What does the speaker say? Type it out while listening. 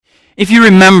If you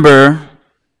remember,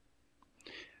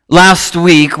 last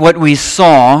week what we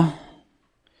saw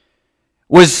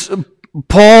was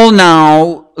Paul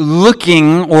now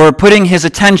looking or putting his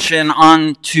attention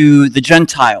onto the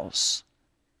Gentiles.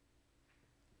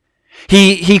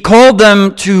 He called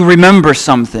them to remember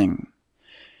something.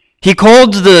 He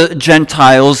called the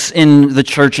Gentiles in the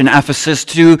church in Ephesus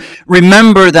to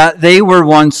remember that they were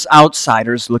once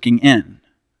outsiders looking in.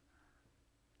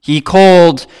 He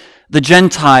called the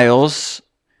Gentiles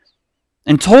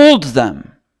and told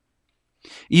them,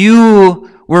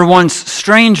 "You were once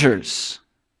strangers.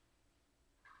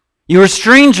 You were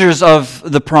strangers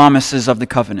of the promises of the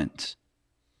covenant.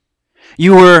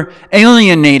 You were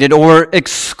alienated or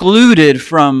excluded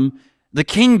from the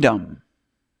kingdom.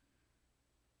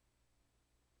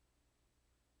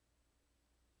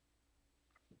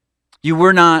 You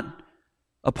were not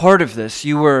a part of this.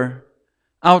 You were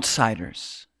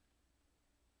outsiders."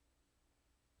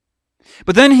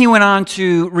 But then he went on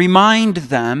to remind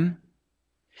them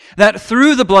that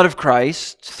through the blood of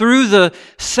Christ, through the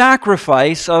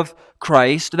sacrifice of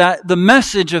Christ, that the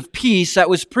message of peace that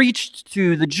was preached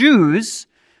to the Jews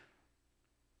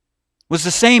was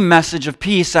the same message of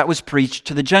peace that was preached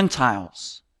to the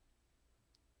Gentiles.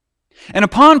 And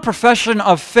upon profession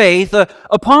of faith,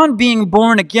 upon being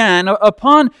born again,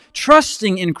 upon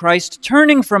trusting in Christ,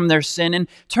 turning from their sin and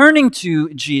turning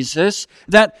to Jesus,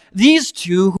 that these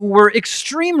two who were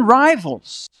extreme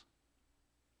rivals,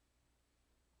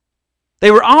 they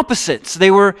were opposites,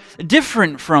 they were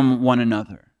different from one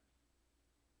another.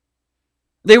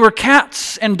 They were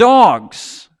cats and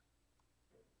dogs,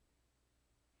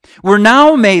 were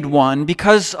now made one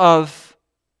because of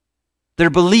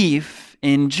their belief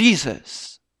in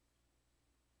Jesus.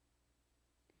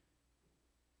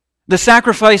 The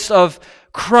sacrifice of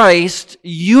Christ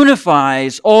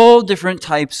unifies all different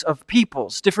types of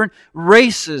peoples, different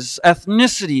races,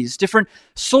 ethnicities, different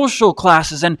social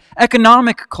classes and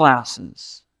economic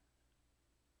classes.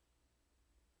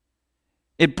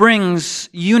 It brings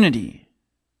unity.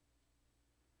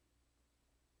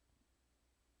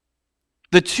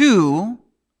 The two,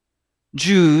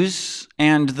 Jews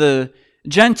and the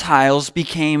Gentiles,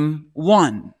 became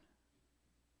one.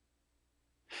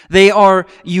 They are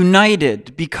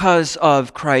united because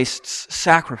of Christ's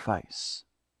sacrifice.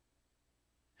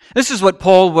 This is what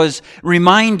Paul was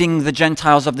reminding the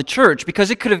Gentiles of the church, because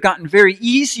it could have gotten very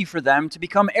easy for them to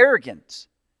become arrogant.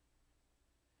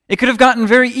 It could have gotten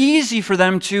very easy for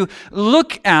them to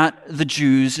look at the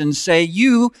Jews and say,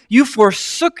 you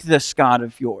forsook this God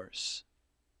of yours.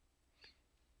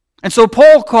 And so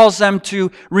Paul calls them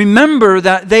to remember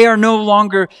that they are no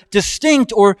longer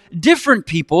distinct or different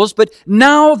peoples, but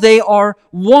now they are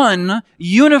one,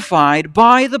 unified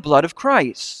by the blood of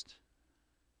Christ.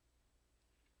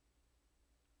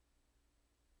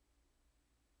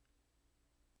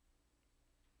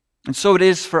 And so it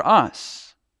is for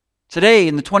us today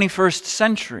in the 21st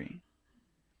century,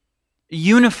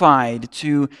 unified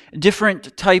to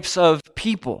different types of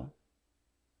people,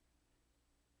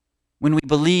 when we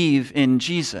believe in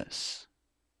Jesus.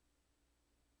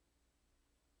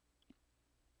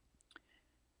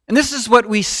 And this is what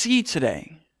we see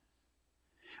today.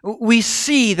 We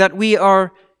see that we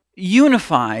are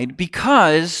unified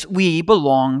because we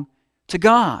belong to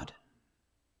God.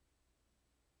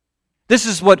 This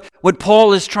is what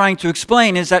Paul is trying to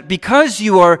explain, is that because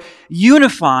you are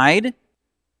unified,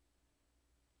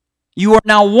 you are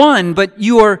now one, but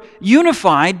you are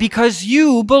unified because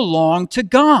you belong to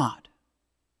God.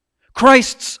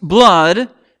 Christ's blood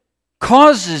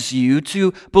causes you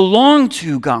to belong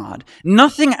to God.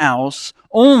 Nothing else,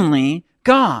 only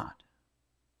God.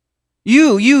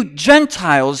 You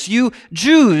Gentiles, you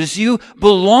Jews, you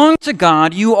belong to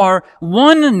God. You are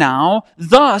one now,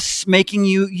 thus making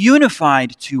you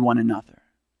unified to one another.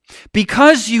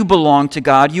 Because you belong to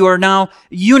God, you are now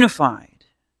unified.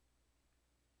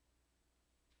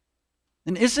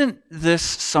 And isn't this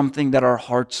something that our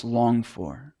hearts long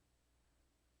for?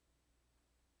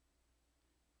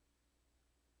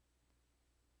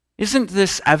 Isn't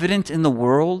this evident in the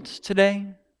world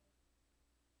today?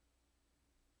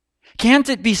 Can't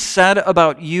it be said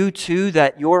about you too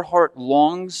that your heart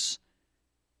longs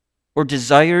or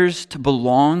desires to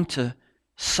belong to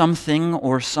something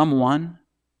or someone?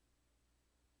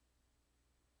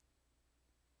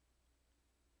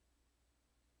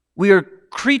 We are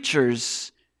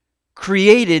creatures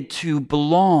created to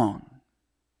belong.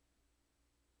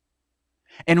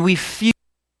 And we feel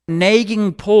a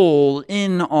nagging pull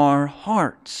in our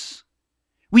hearts.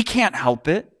 We can't help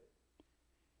it.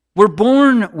 We're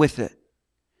born with it.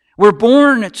 We're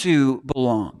born to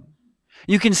belong.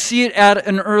 You can see it at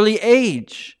an early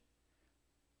age.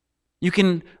 You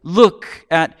can look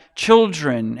at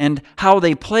children and how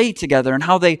they play together and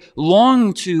how they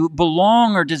long to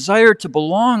belong or desire to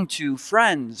belong to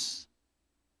friends.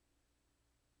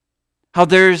 How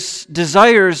there's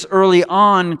desires early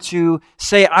on to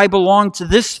say, I belong to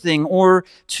this thing or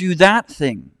to that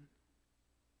thing.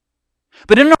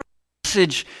 But in our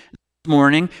passage this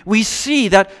morning, we see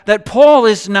that Paul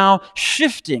is now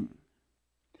shifting.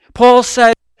 Paul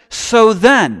said, so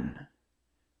then.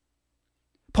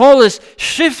 Paul is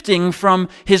shifting from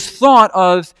his thought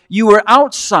of you were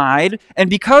outside, and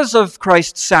because of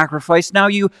Christ's sacrifice, now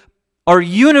you are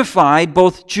unified,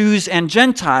 both Jews and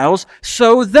Gentiles,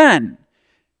 so then.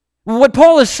 What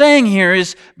Paul is saying here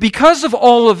is, because of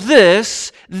all of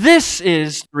this, this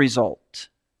is the result.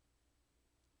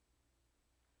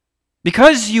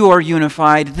 Because you are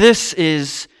unified, this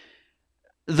is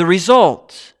the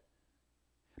result.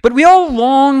 But we all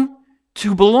long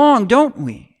to belong, don't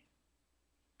we?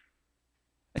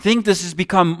 I think this has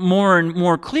become more and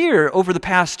more clear over the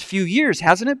past few years,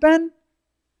 hasn't it been?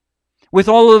 With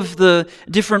all of the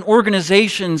different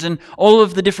organizations and all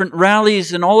of the different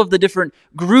rallies and all of the different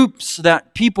groups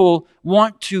that people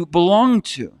want to belong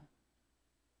to.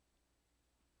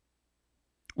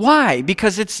 Why?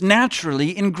 Because it's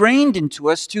naturally ingrained into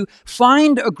us to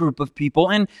find a group of people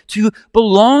and to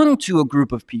belong to a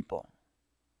group of people.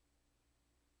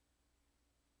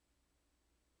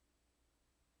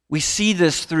 We see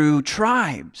this through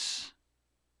tribes.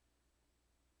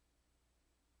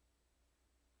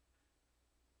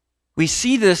 We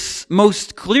see this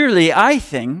most clearly, I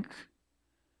think,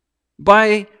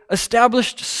 by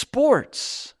established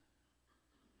sports,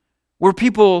 where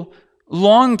people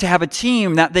long to have a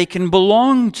team that they can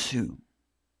belong to.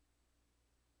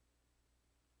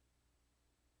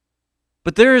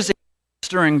 But there is a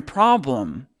stirring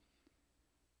problem.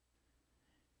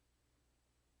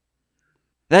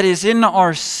 That is, in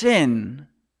our sin,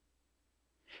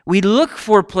 we look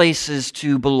for places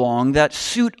to belong that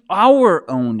suit our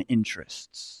own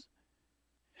interests.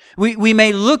 We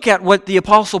may look at what the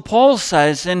Apostle Paul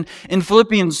says in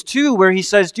Philippians 2, where he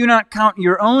says, do not count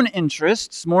your own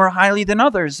interests more highly than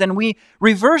others, and we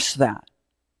reverse that.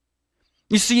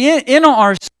 You see, in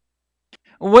our sin,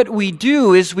 what we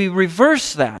do is we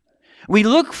reverse that. We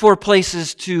look for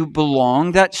places to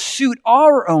belong that suit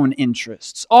our own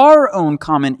interests, our own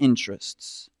common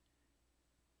interests.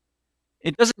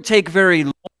 It doesn't take very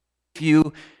long if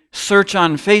you search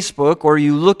on Facebook or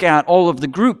you look at all of the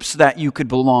groups that you could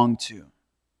belong to.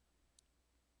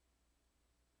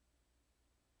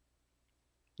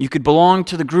 You could belong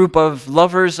to the group of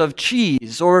lovers of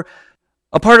cheese, or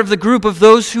a part of the group of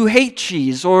those who hate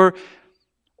cheese, or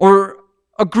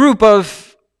a group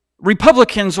of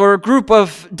Republicans, or a group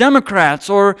of Democrats,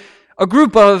 or a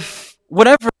group of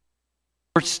whatever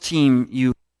sports team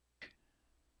you.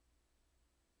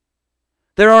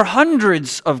 There are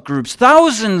hundreds of groups,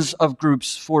 thousands of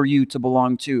groups for you to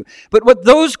belong to. But what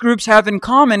those groups have in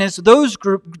common is those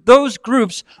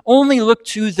groups only look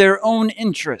to their own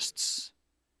interests.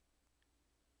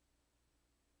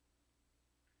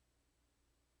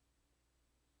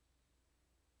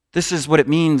 This is what it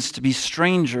means to be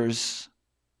strangers.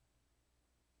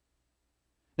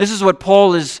 This is what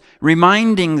Paul is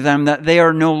reminding them that they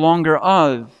are no longer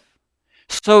of.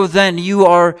 So then you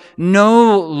are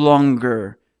no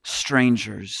longer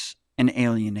strangers and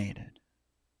alienated.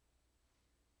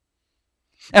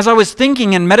 As I was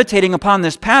thinking and meditating upon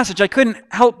this passage, I couldn't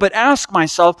help but ask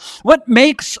myself, what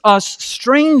makes us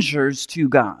strangers to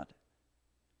God?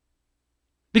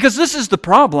 Because this is the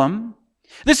problem.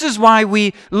 This is why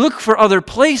we look for other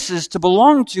places to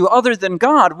belong to other than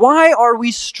God. Why are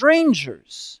we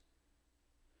strangers?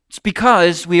 It's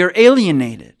because we are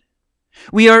alienated.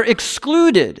 We are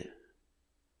excluded.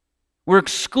 We're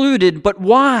excluded, but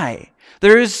why?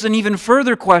 There is an even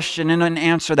further question and an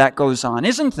answer that goes on,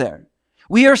 isn't there?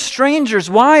 We are strangers.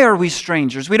 Why are we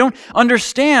strangers? We don't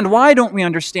understand. Why don't we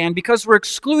understand? Because we're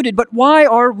excluded, but why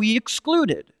are we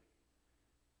excluded?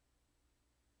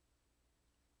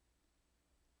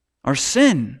 Our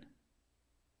sin.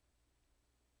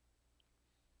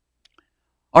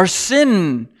 Our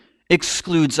sin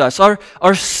excludes us.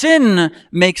 Our sin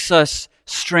makes us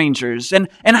strangers. And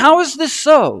how is this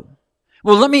so?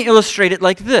 Well, let me illustrate it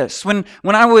like this. When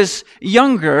I was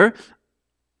younger,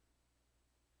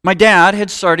 my dad had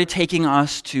started taking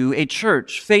us to a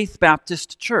church, Faith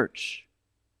Baptist Church.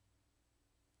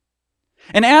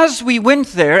 And as we went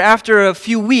there, after a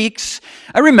few weeks,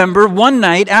 I remember one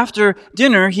night after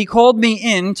dinner, he called me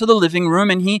into the living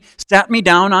room and he sat me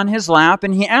down on his lap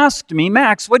and he asked me,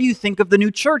 Max, what do you think of the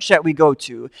new church that we go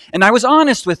to? And I was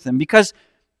honest with him because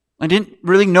I didn't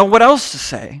really know what else to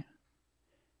say.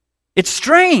 It's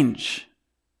strange.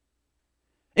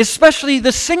 Especially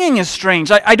the singing is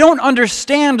strange. I don't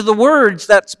understand the words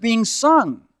that's being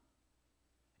sung.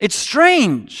 It's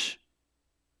strange.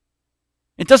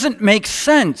 It doesn't make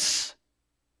sense.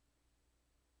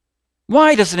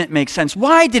 Why doesn't it make sense?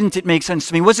 Why didn't it make sense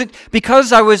to me? Was it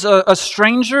because I was a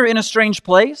stranger in a strange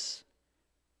place?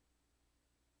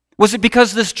 Was it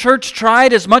because this church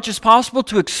tried as much as possible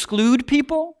to exclude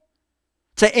people?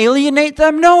 To alienate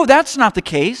them? No, that's not the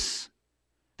case.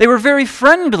 They were very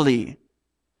friendly.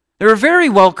 They were very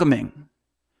welcoming.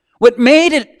 What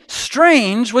made it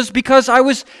strange was because I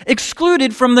was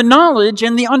excluded from the knowledge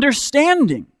and the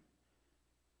understanding.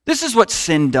 This is what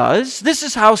sin does. This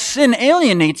is how sin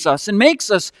alienates us and makes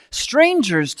us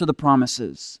strangers to the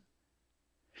promises.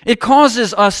 It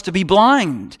causes us to be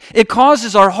blind. It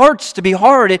causes our hearts to be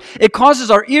hard. It causes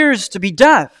our ears to be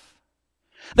deaf.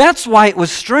 That's why it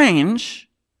was strange.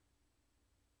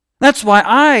 That's why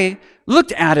I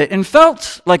looked at it and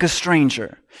felt like a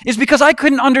stranger. It's because I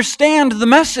couldn't understand the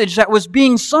message that was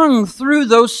being sung through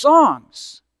those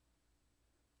songs.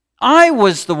 I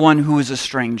was the one who was a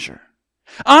stranger.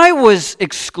 I was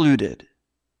excluded.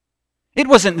 It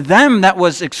wasn't them that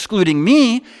was excluding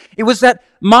me. It was that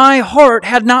my heart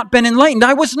had not been enlightened.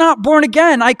 I was not born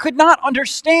again. I could not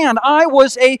understand. I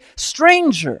was a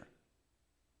stranger.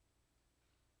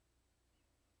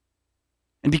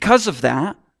 And because of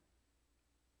that,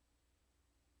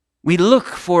 we look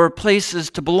for places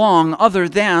to belong other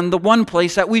than the one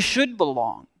place that we should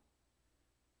belong.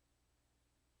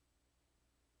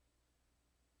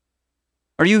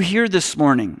 Are you here this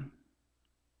morning?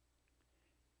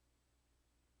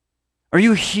 Are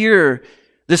you here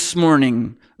this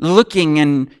morning looking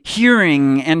and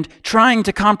hearing and trying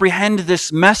to comprehend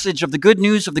this message of the good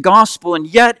news of the gospel, and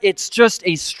yet it's just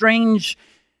a strange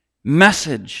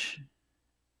message?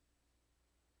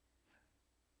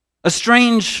 A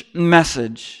strange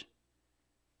message.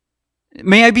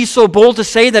 May I be so bold to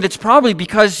say that it's probably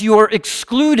because you are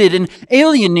excluded and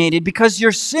alienated, because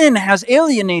your sin has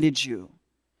alienated you.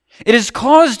 It has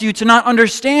caused you to not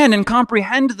understand and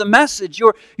comprehend the message.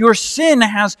 Your sin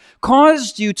has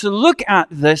caused you to look at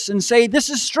this and say, this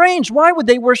is strange. Why would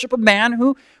they worship a man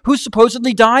who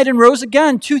supposedly died and rose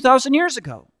again 2,000 years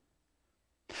ago?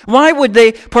 Why would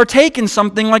they partake in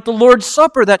something like the Lord's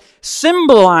Supper that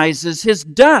symbolizes his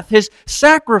death, his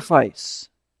sacrifice?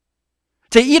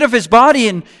 To eat of his body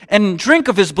and drink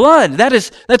of his blood,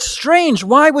 that's strange.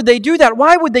 Why would they do that?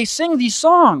 Why would they sing these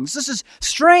songs? This is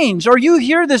strange. Are you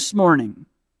here this morning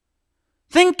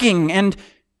thinking and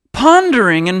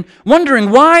pondering and wondering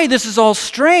why this is all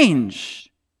strange?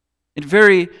 It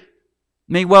very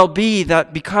may well be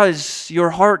that because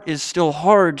your heart is still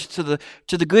hard to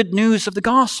the good news of the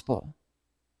gospel.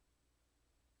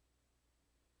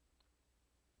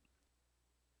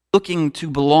 Looking to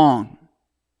belong.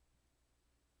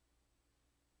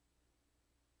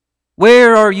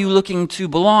 Where are you looking to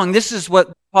belong? This is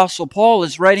what Apostle Paul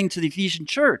is writing to the Ephesian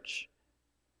church.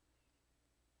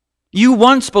 You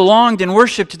once belonged and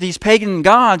worshipped these pagan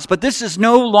gods, but this is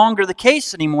no longer the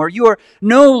case anymore. You are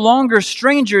no longer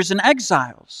strangers and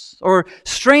exiles, or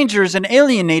strangers and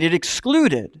alienated,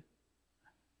 excluded.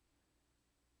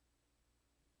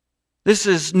 This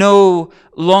is no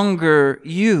longer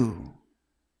you.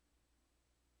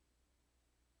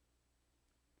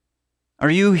 Are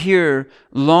you here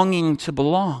longing to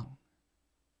belong?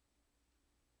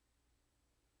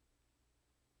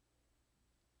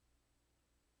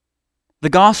 The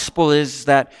gospel is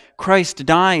that Christ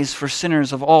dies for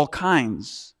sinners of all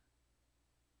kinds.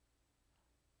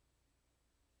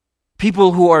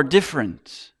 People who are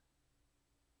different.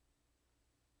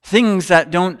 Things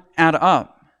that don't add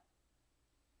up.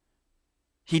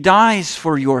 He dies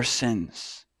for your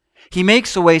sins. He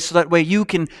makes a way so that way you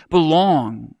can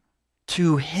belong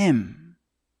to him.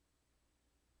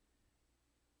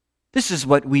 This is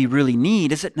what we really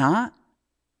need, is it not?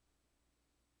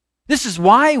 This is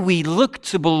why we look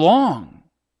to belong.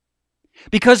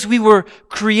 Because we were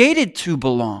created to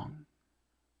belong.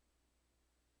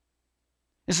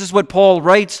 This is what Paul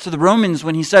writes to the Romans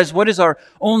when he says, what is our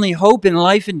only hope in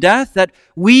life and death? That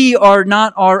we are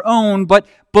not our own, but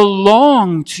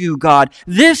belong to God.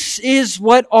 This is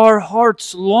what our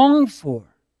hearts long for.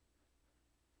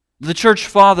 The church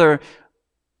father,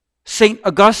 St.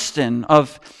 Augustine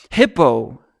of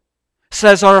Hippo,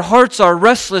 says our hearts are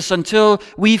restless until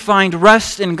we find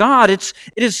rest in God.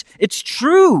 It's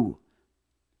true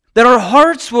that our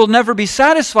hearts will never be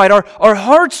satisfied. Our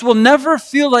hearts will never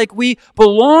feel like we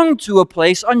belong to a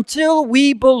place until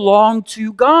we belong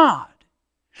to God.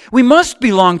 We must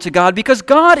belong to God because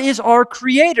God is our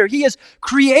creator. He has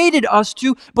created us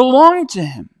to belong to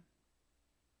him.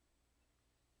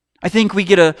 I think we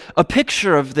get a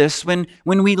picture of this when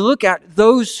we look at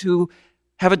those who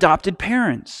have adopted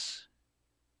parents.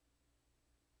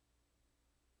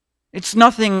 It's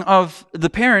nothing of the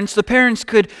parents. The parents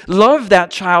could love that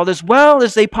child as well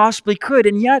as they possibly could,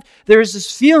 and yet there is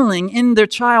this feeling in their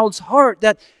child's heart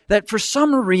that for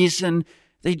some reason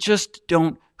they just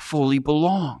don't fully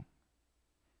belong.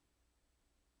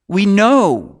 We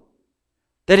know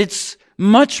that it's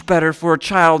much better for a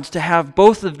child to have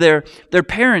both of their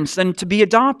parents than to be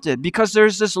adopted, because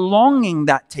there's this longing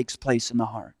that takes place in the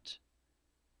heart.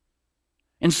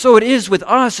 And so it is with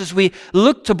us as we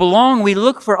look to belong, we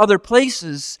look for other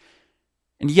places,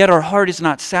 and yet our heart is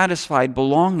not satisfied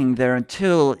belonging there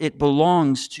until it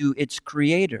belongs to its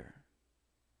Creator.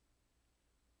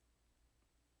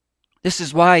 This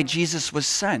is why Jesus was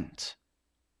sent.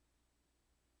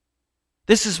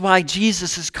 This is why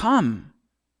Jesus has come.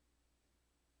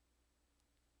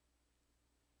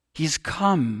 He's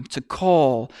come to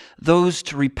call those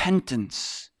to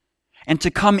repentance and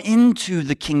to come into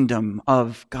the kingdom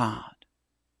of God.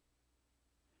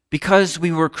 Because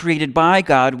we were created by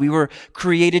God, we were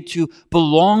created to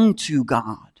belong to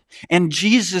God. And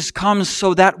Jesus comes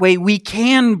so that way we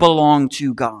can belong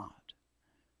to God.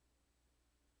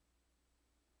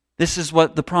 This is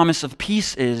what the promise of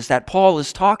peace is that Paul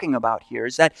is talking about here,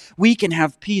 is that we can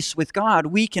have peace with God.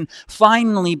 We can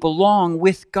finally belong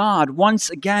with God once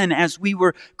again as we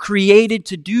were created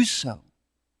to do so.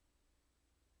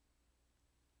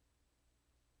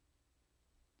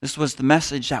 This was the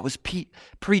message that was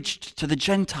preached to the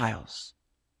Gentiles.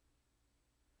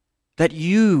 That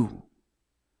you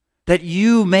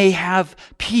may have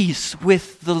peace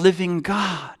with the living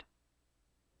God.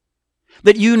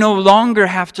 That you no longer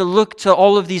have to look to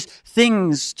all of these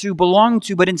things to belong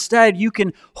to, but instead you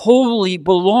can wholly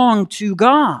belong to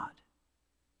God.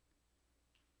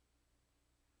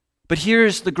 But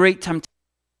here's the great temptation.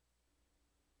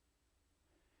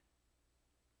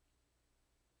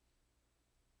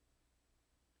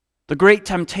 The great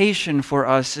temptation for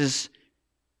us is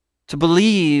to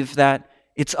believe that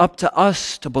it's up to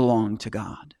us to belong to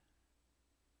God.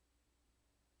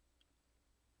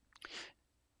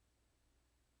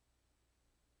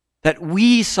 That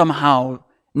we somehow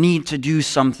need to do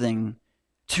something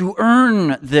to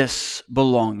earn this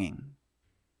belonging.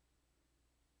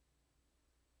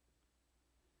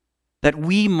 That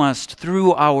we must,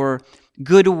 through our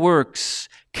good works,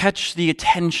 catch the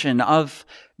attention of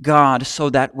God so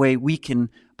that way we can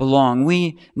belong.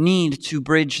 We need to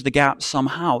bridge the gap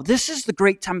somehow. This is the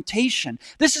great temptation.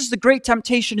 This is the great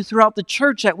temptation throughout the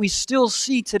church that we still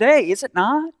see today, is it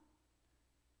not?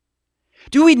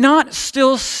 Do we not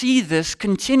still see this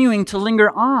continuing to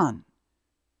linger on?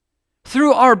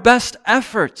 Through our best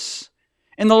efforts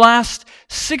in the last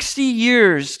 60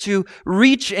 years to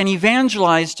reach and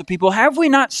evangelize to people, have we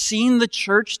not seen the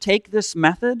church take this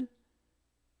method?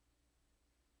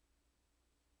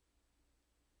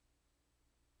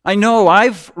 I know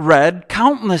I've read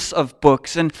countless of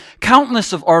books and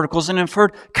countless of articles and have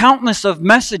heard countless of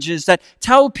messages that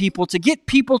tell people to get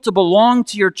people to belong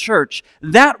to your church.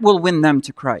 That will win them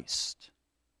to Christ.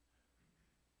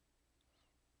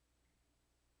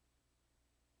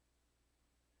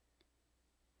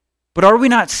 But are we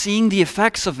not seeing the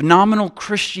effects of nominal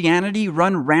Christianity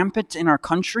run rampant in our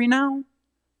country now?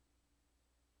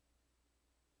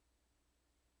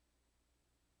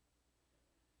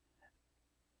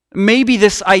 Maybe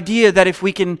this idea that if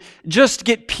we can just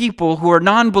get people who are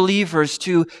non-believers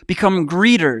to become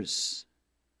greeters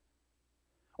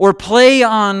or play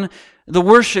on the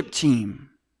worship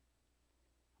team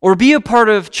or be a part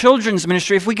of children's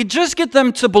ministry, if we could just get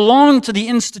them to belong to the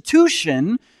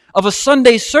institution of a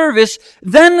Sunday service,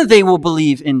 then they will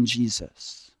believe in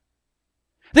Jesus.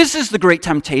 This is the great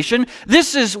temptation.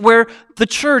 This is where the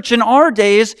church in our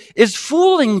days is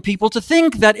fooling people to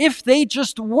think that if they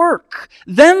just work,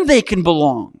 then they can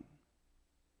belong.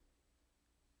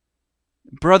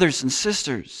 Brothers and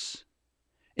sisters,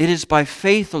 it is by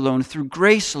faith alone, through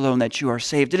grace alone that you are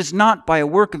saved. It is not by a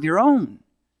work of your own.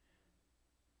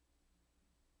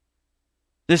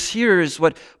 This here is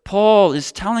what Paul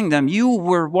is telling them. You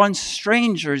were once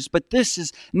strangers, but this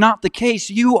is not the case.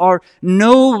 You are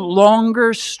no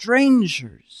longer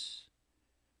strangers.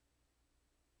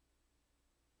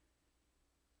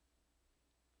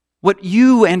 What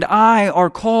you and I are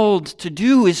called to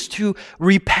do is to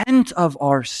repent of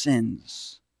our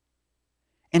sins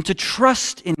and to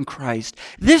trust in Christ.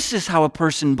 This is how a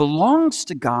person belongs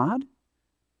to God.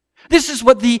 This is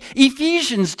what the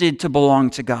Ephesians did to belong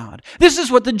to God. This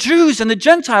is what the Jews and the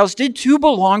Gentiles did to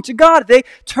belong to God. They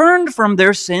turned from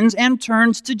their sins and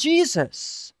turned to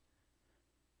Jesus.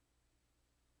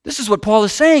 This is what Paul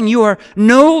is saying. You are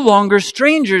no longer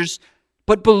strangers,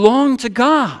 but belong to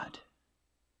God.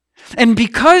 And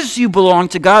because you belong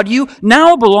to God, you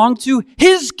now belong to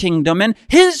His kingdom and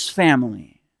His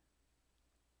family.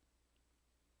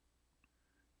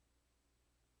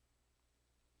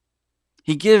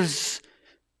 He gives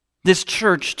this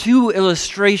church two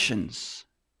illustrations.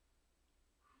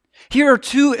 Here are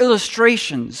two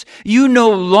illustrations. You no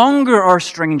longer are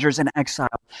strangers and exiles,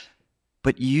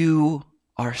 but you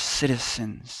are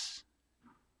citizens.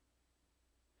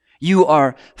 You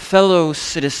are fellow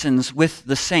citizens with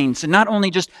the saints. And not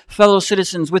only just fellow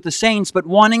citizens with the saints, but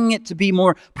wanting it to be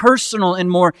more personal and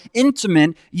more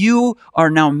intimate, you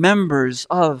are now members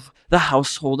of the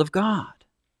household of God.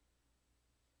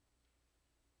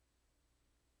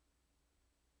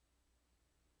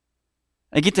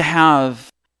 I get to have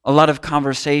a lot of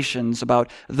conversations about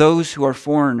those who are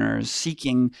foreigners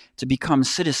seeking to become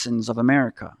citizens of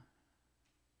America.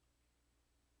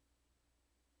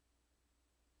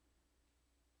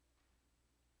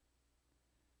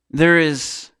 There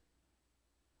is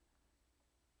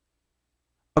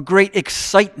a great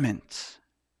excitement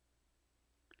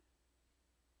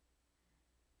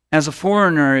as a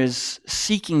foreigner is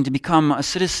seeking to become a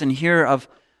citizen here of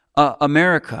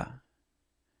America.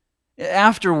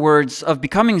 Afterwards of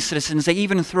becoming citizens, they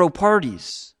even throw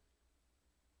parties.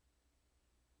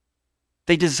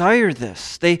 They desire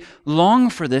this. They long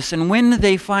for this. And when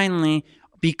they finally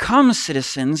become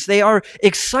citizens, they are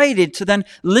excited to then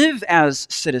live as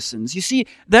citizens. You see,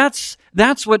 that's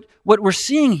what we're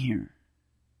seeing here.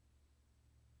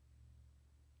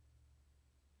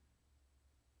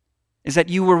 Is that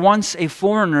you were once a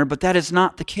foreigner, but that is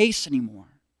not the case anymore.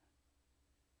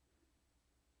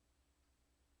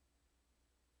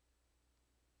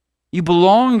 You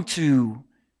belong to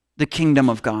the kingdom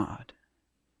of God.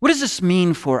 What does this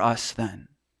mean for us then?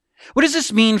 What does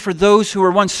this mean for those who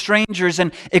were once strangers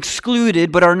and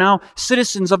excluded but are now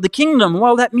citizens of the kingdom?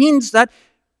 Well, that means that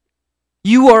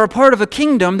you are a part of a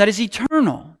kingdom that is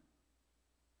eternal.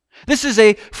 This is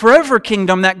a forever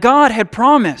kingdom that God had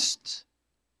promised.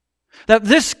 That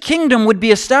this kingdom would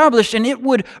be established and it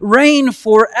would reign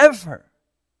forever.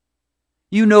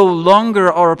 You no longer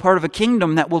are a part of a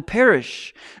kingdom that will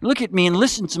perish. Look at me and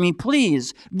listen to me,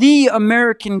 please. The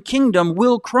American kingdom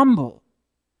will crumble,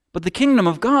 but the kingdom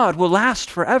of God will last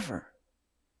forever.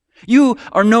 You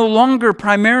are no longer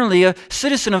primarily a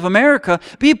citizen of America.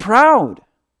 Be proud.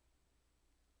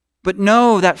 But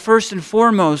know that first and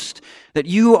foremost, that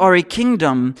you are a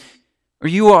kingdom, or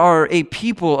you are a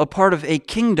people, a part of a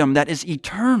kingdom that is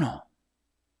eternal,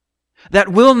 that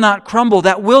will not crumble,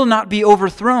 that will not be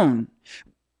overthrown.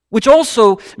 Which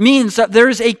also means that there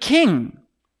is a king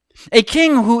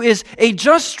who is a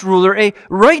just ruler, a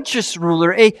righteous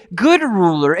ruler, a good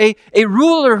ruler, a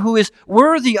ruler who is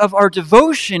worthy of our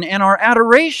devotion and our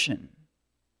adoration.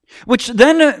 Which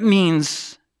then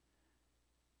means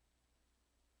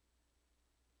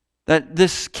that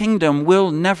this kingdom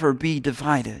will never be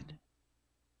divided.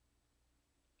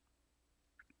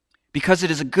 Because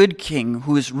it is a good king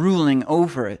who is ruling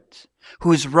over it,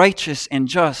 who is righteous and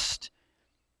just,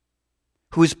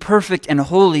 who is perfect and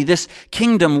holy. This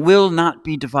kingdom will not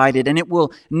be divided, and it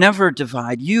will never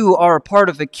divide. You are a part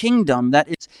of a kingdom that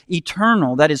is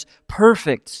eternal, that is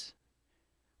perfect,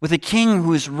 with a king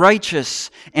who is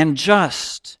righteous and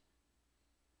just,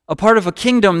 a part of a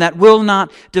kingdom that will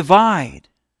not divide.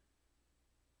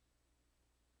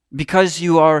 Because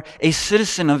you are a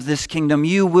citizen of this kingdom,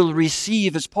 you will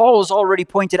receive, as Paul has already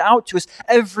pointed out to us,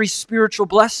 every spiritual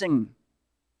blessing.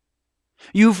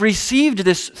 You've received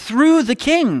this through the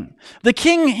King. The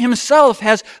King himself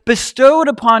has bestowed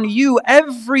upon you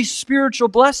every spiritual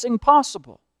blessing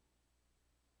possible.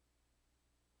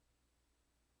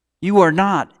 You are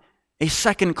not a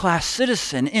second-class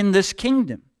citizen in this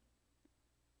kingdom.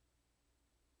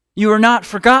 You are not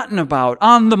forgotten about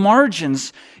on the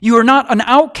margins. You are not an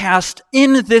outcast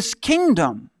in this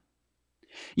kingdom.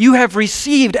 You have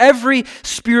received every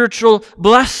spiritual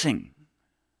blessing.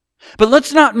 But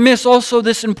let's not miss also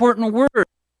this important word,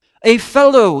 a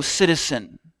fellow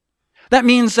citizen. That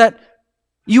means that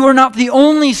you are not the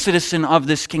only citizen of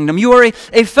this kingdom. You are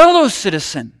a fellow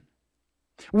citizen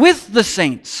with the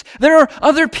saints. There are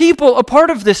other people a part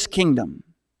of this kingdom.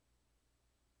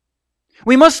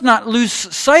 We must not lose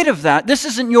sight of that. This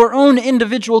isn't your own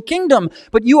individual kingdom,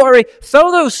 but you are a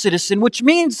fellow citizen, which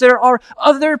means there are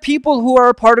other people who are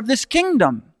a part of this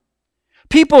kingdom.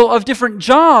 People of different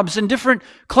jobs and different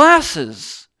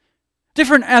classes,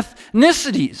 different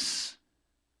ethnicities,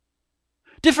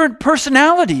 different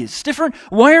personalities, different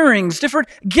wirings, different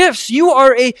gifts. You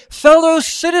are a fellow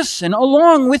citizen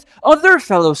along with other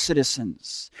fellow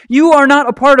citizens. You are not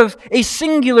a part of a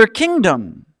singular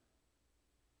kingdom,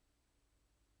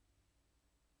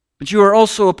 but you are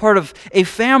also a part of a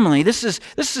family. This is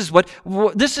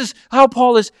how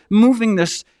Paul is moving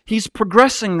this. He's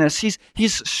progressing this.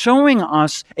 He's showing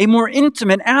us a more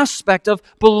intimate aspect of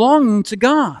belonging to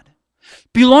God.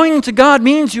 Belonging to God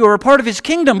means you are a part of His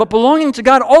kingdom, but belonging to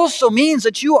God also means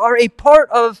that you are a part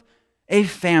of a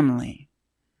family.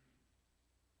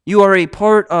 You are a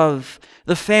part of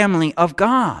the family of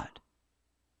God.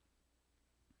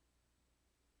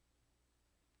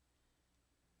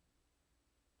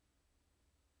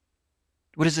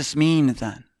 What does this mean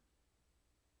then?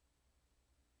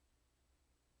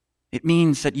 It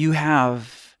means that you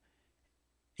have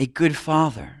a good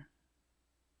Father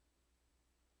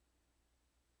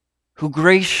who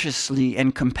graciously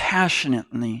and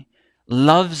compassionately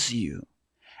loves you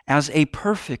as a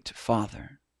perfect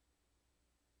Father.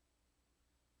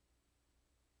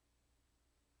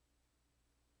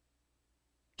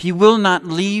 He will not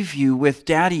leave you with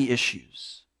daddy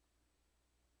issues.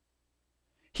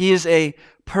 He is a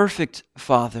perfect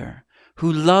Father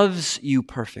who loves you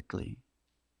perfectly,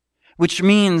 which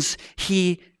means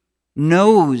He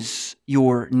knows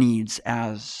your needs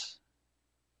as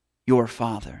your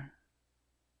Father.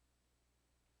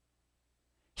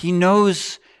 He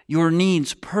knows your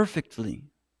needs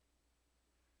perfectly.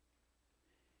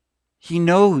 He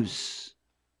knows.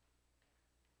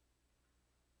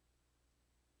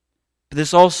 But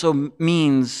this also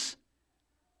means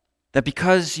that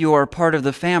because you are part of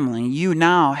the family, you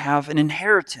now have an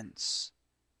inheritance.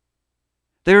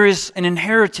 There is an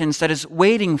inheritance that is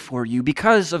waiting for you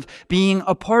because of being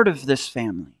a part of this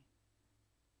family.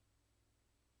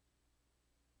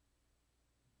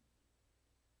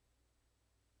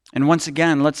 And once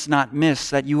again, let's not miss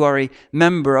that you are a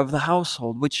member of the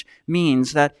household, which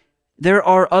means that there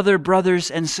are other brothers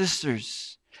and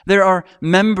sisters. There are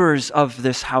members of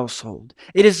this household.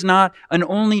 It is not an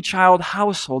only child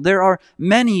household. There are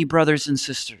many brothers and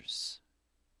sisters.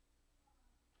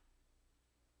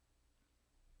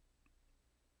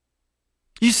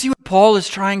 You see what Paul is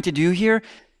trying to do here?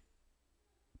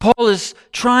 Paul is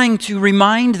trying to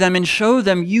remind them and show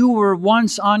them you were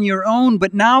once on your own,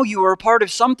 but now you are a part of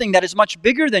something that is much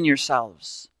bigger than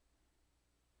yourselves.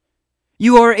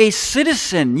 You are a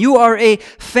citizen. You are a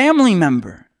family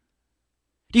member.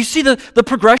 Do you see the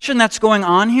progression that's going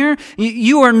on here?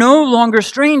 You are no longer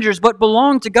strangers, but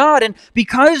belong to God. And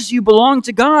because you belong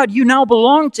to God, you now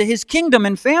belong to His kingdom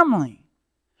and family.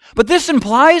 But this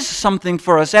implies something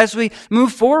for us as we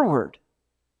move forward.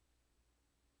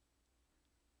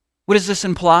 What does this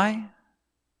imply?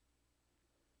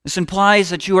 This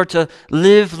implies that you are to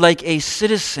live like a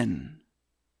citizen.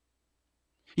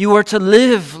 You are to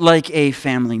live like a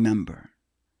family member.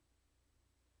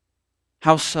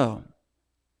 How so?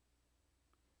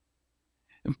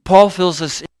 Paul fills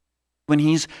us in when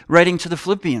he's writing to the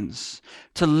Philippians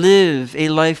to live a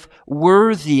life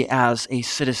worthy as a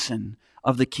citizen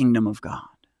of the kingdom of God.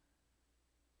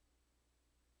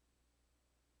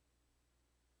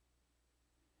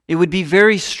 It would be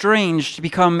very strange to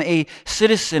become a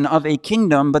citizen of a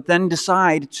kingdom, but then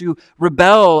decide to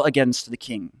rebel against the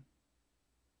king,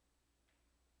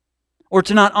 or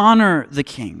to not honor the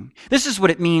king. This is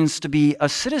what it means to be a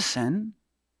citizen.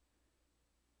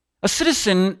 A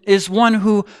citizen is one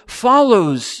who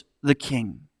follows the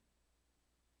king.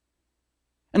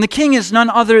 And the king is none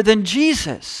other than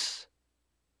Jesus.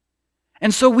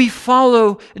 And so we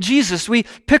follow Jesus. We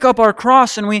pick up our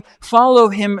cross and we follow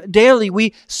Him daily.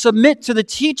 We submit to the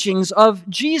teachings of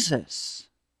Jesus.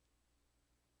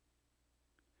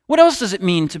 What else does it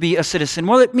mean to be a citizen?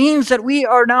 Well, it means that we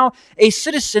are now a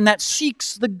citizen that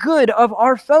seeks the good of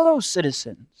our fellow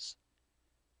citizens.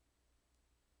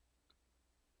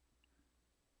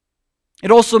 It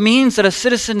also means that a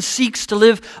citizen seeks to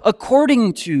live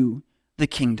according to the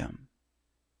kingdom.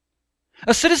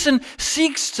 A citizen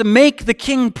seeks to make the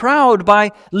king proud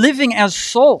by living as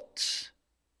salt,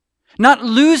 not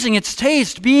losing its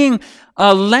taste, being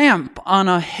a lamp on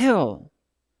a hill,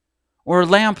 or a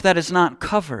lamp that is not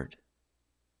covered.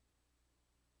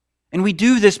 And we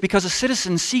do this because a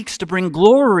citizen seeks to bring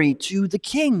glory to the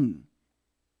king.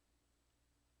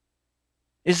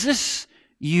 Is this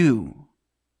you?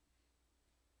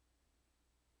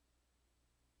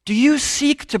 Do you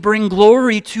seek to bring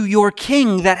glory to your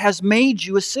king that has made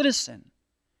you a citizen?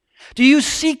 Do you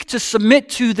seek to submit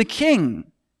to the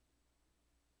king?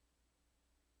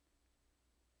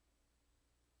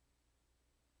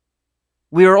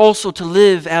 We are also to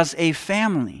live as a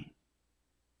family.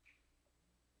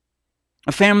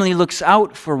 A family looks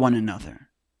out for one another.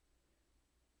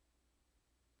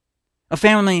 A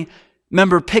family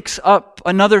member picks up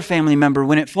another family member.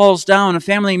 When it falls down, a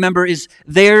family member is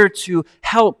there to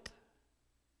help.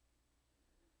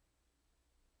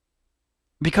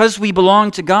 Because we belong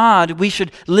to God, we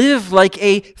should live like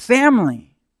a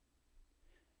family.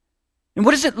 And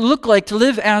what does it look like to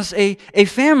live as a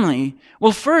family?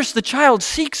 Well, first, the child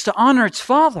seeks to honor its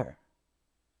father.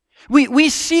 We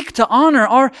seek to honor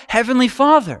our Heavenly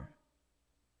Father.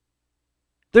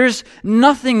 There's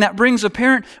nothing that brings a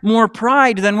parent more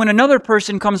pride than when another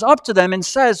person comes up to them and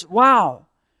says, "Wow,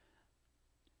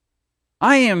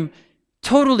 I am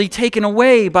totally taken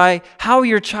away by how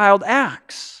your child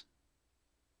acts."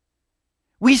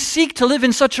 We seek to live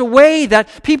in such a way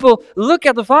that people look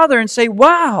at the Father and say,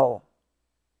 "Wow,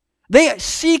 they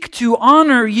seek to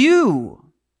honor you."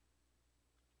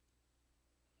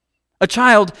 A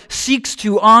child seeks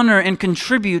to honor and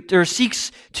contribute, or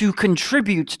seeks to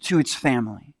contribute to its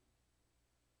family.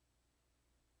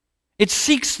 It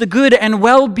seeks the good and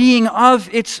well-being of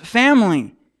its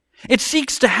family. It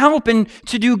seeks to help and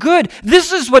to do good.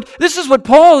 This is what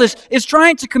Paul is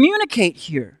trying to communicate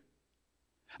here.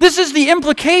 This is the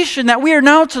implication that we are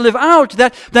now to live out,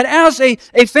 that as a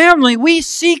family, we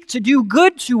seek to do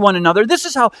good to one another. This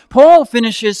is how Paul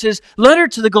finishes his letter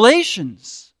to the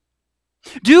Galatians.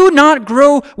 "Do not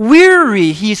grow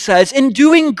weary," he says, "in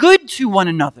doing good to one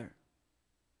another.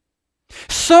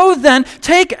 So then,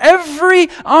 take every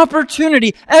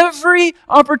opportunity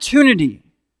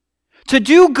to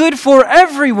do good for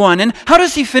everyone." And how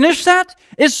does he finish that?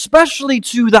 Especially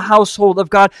to the household of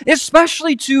God,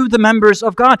 especially to the members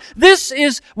of God. This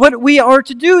is what we are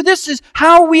to do. This is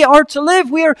how we are to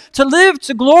live. We are to live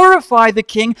to glorify the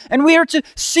King, and we are to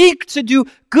seek to do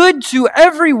good to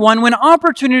everyone when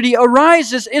opportunity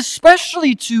arises,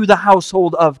 especially to the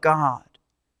household of God.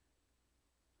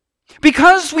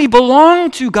 Because we belong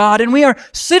to God and we are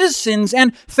citizens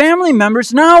and family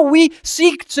members, now we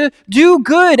seek to do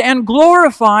good and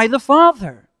glorify the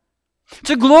Father,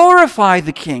 to glorify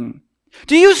the King.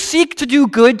 Do you seek to do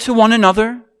good to one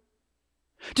another?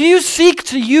 Do you seek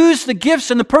to use the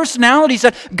gifts and the personalities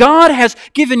that God has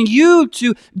given you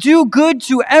to do good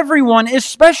to everyone,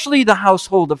 especially the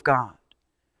household of God?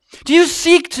 Do you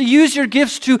seek to use your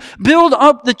gifts to build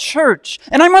up the church?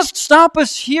 And I must stop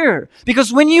us here,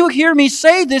 because when you hear me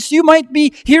say this, you might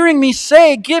be hearing me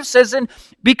say gifts as in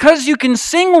because you can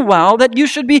sing well, that you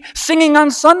should be singing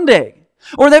on Sunday.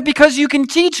 Or that because you can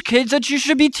teach kids, that you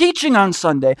should be teaching on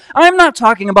Sunday. I'm not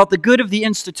talking about the good of the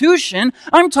institution.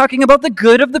 I'm talking about the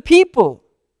good of the people.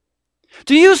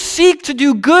 Do you seek to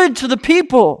do good to the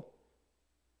people?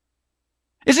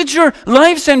 Is it your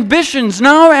life's ambitions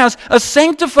now as a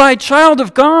sanctified child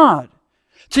of God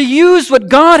to use what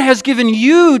God has given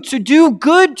you to do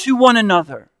good to one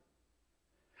another?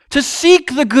 To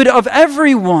seek the good of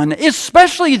everyone,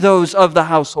 especially those of the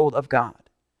household of God?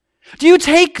 Do you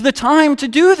take the time to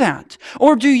do that?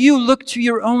 Or do you look to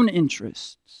your own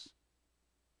interests?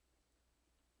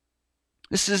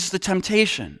 This is the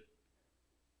temptation.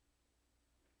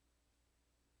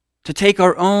 To take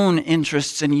our own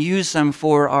interests and use them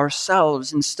for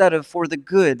ourselves instead of for the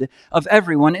good of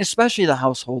everyone, especially the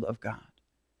household of God.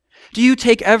 Do you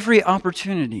take every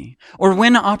opportunity, or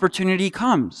when opportunity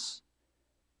comes?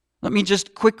 Let me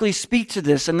just quickly speak to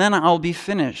this and then I'll be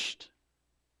finished.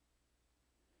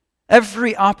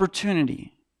 Every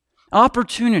opportunity.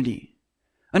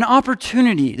 An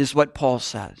opportunity is what Paul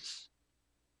says.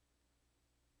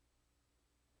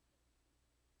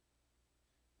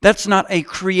 That's not a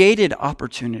created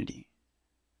opportunity.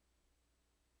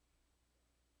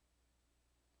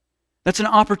 That's an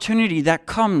opportunity that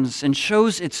comes and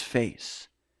shows its face.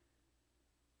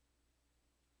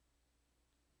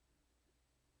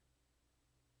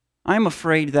 I'm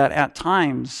afraid that at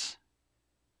times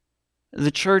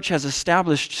the church has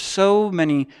established so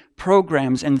many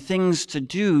programs and things to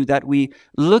do that we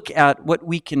look at what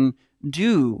we can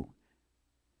do,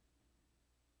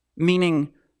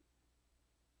 meaning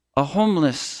a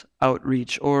homeless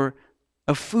outreach or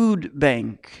a food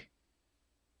bank.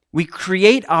 We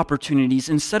create opportunities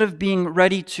instead of being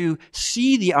ready to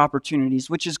see the opportunities,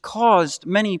 which has caused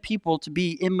many people to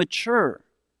be immature.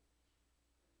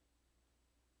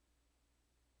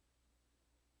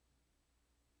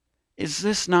 Is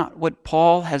this not what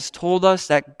Paul has told us,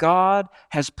 that God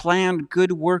has planned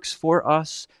good works for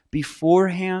us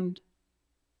beforehand?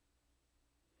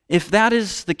 If that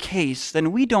is the case,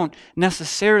 then we don't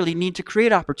necessarily need to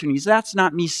create opportunities. That's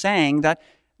not me saying that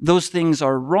those things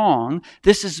are wrong.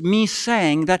 This is me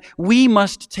saying that we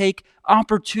must take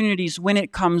opportunities when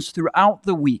it comes throughout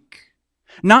the week.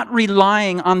 Not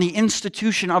relying on the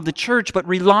institution of the church, but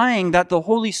relying that the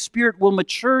Holy Spirit will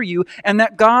mature you and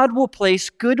that God will place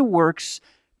good works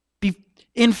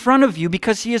in front of you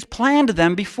because He has planned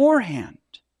them beforehand.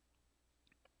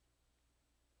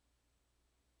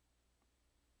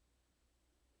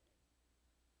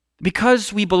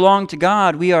 Because we belong to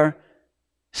God, we are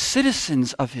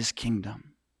citizens of His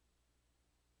kingdom.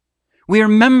 We are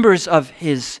members of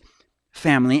His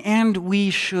family, and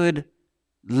we should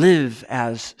live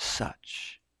as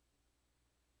such.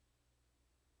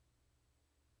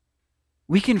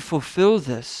 We can fulfill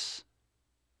this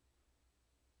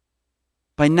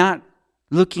by not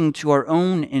looking to our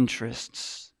own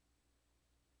interests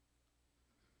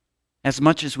as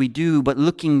much as we do, but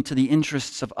looking to the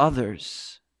interests of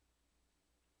others.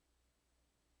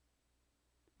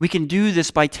 We can do this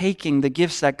by taking the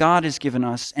gifts that God has given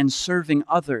us and serving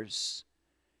others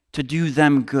to do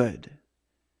them good.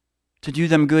 To do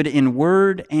them good in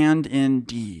word and in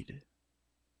deed.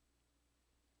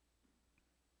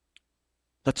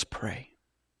 Let's pray.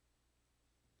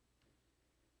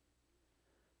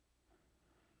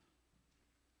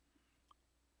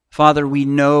 Father, we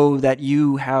know that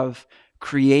you have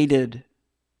created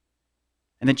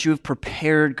and that you have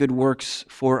prepared good works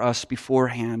for us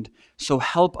beforehand. So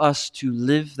help us to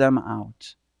live them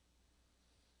out.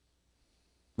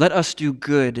 Let us do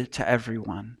good to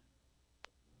everyone,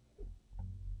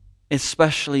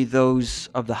 especially those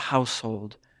of the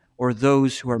household or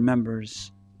those who are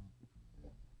members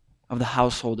of the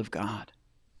household of God.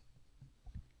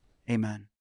 Amen.